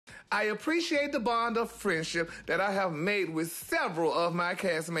I appreciate the bond of friendship that I have made with several of my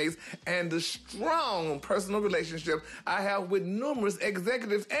castmates and the strong personal relationship I have with numerous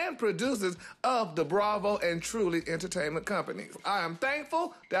executives and producers of the Bravo and Truly Entertainment companies. I am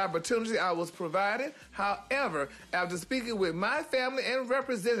thankful the opportunity I was provided. However, after speaking with my family and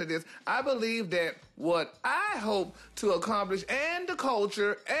representatives, I believe that what I hope to accomplish and the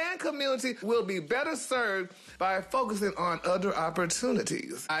culture and community will be better served by focusing on other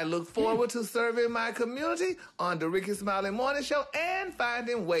opportunities. I look forward to serving my community on the Ricky Smiley Morning Show and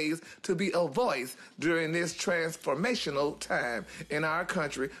finding ways to be a voice during this transformational time in our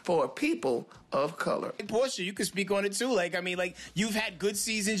country for people of color. Porsha, you could speak on it too. You've had good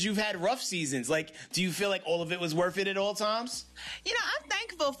seasons, you've had rough seasons. Do you feel like all of it was worth it at all times? I'm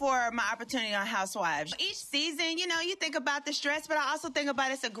thankful for my opportunity on Housewives. Each season, you think about the stress, but I also think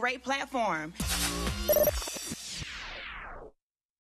about it's a great platform.